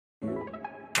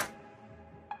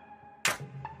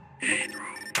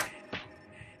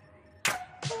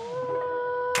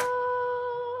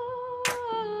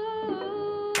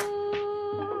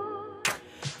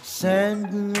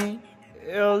Send me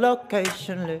your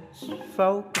location, let's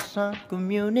focus on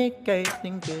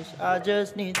communicating, 'cause I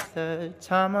just need the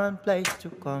time and place to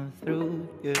come through,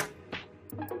 yeah.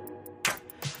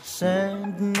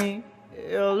 Send me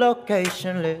your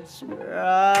location, let's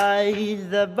ride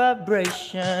the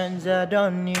vibrations. I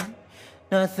don't need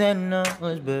nothing else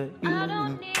but you. I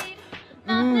don't need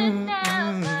nothing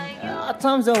else but you. At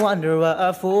times I wonder why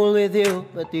I fool with you,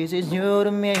 but this is new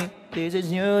to me. This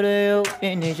is new to you.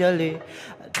 Initially,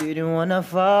 I didn't wanna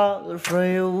fall for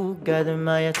you. Gather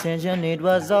my attention, it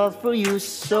was all for you.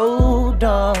 So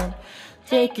don't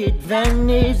take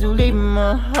advantage to leave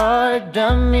my heart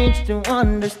damaged. To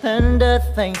understand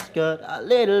that things got a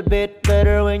little bit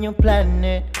better when you plan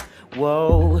it.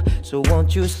 Whoa, so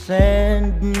won't you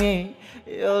send me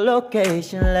your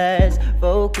location? Let's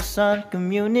focus on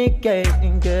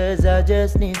communicating, 'cause I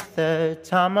just need the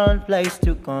time and place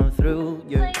to come through,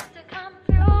 yeah.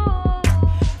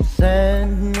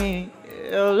 Send me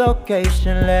your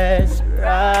location, let's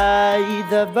ride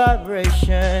the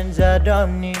vibrations. I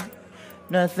don't need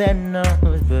nothing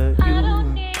else but you.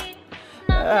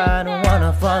 I don't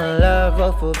wanna fall in love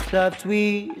off of plot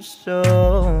twist,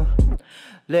 so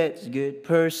let's get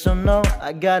personal.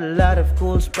 I got a lot of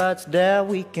cool spots that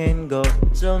we can go.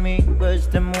 Tell me what's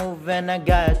the move and I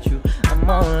got you. I'm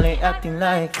only acting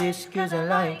like this 'cause I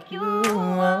like you.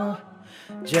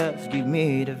 Just give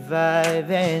me the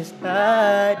vibe and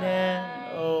slide, and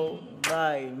oh,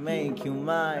 might make you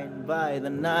mine by the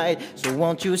night. So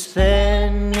won't you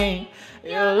send me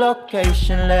your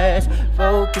location? Let's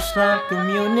focus on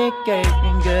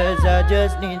communicating, 'cause I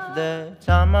just need the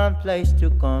time and place to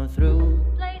come through.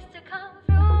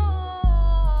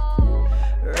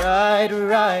 Right,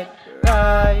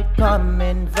 come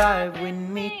and vibe with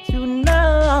me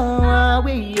tonight.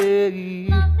 Nothing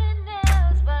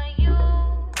else but you.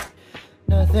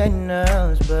 Nothing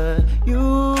else but you.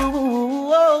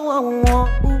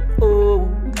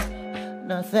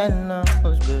 Nothing else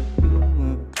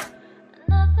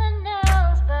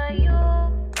but you.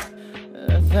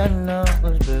 Nothing else.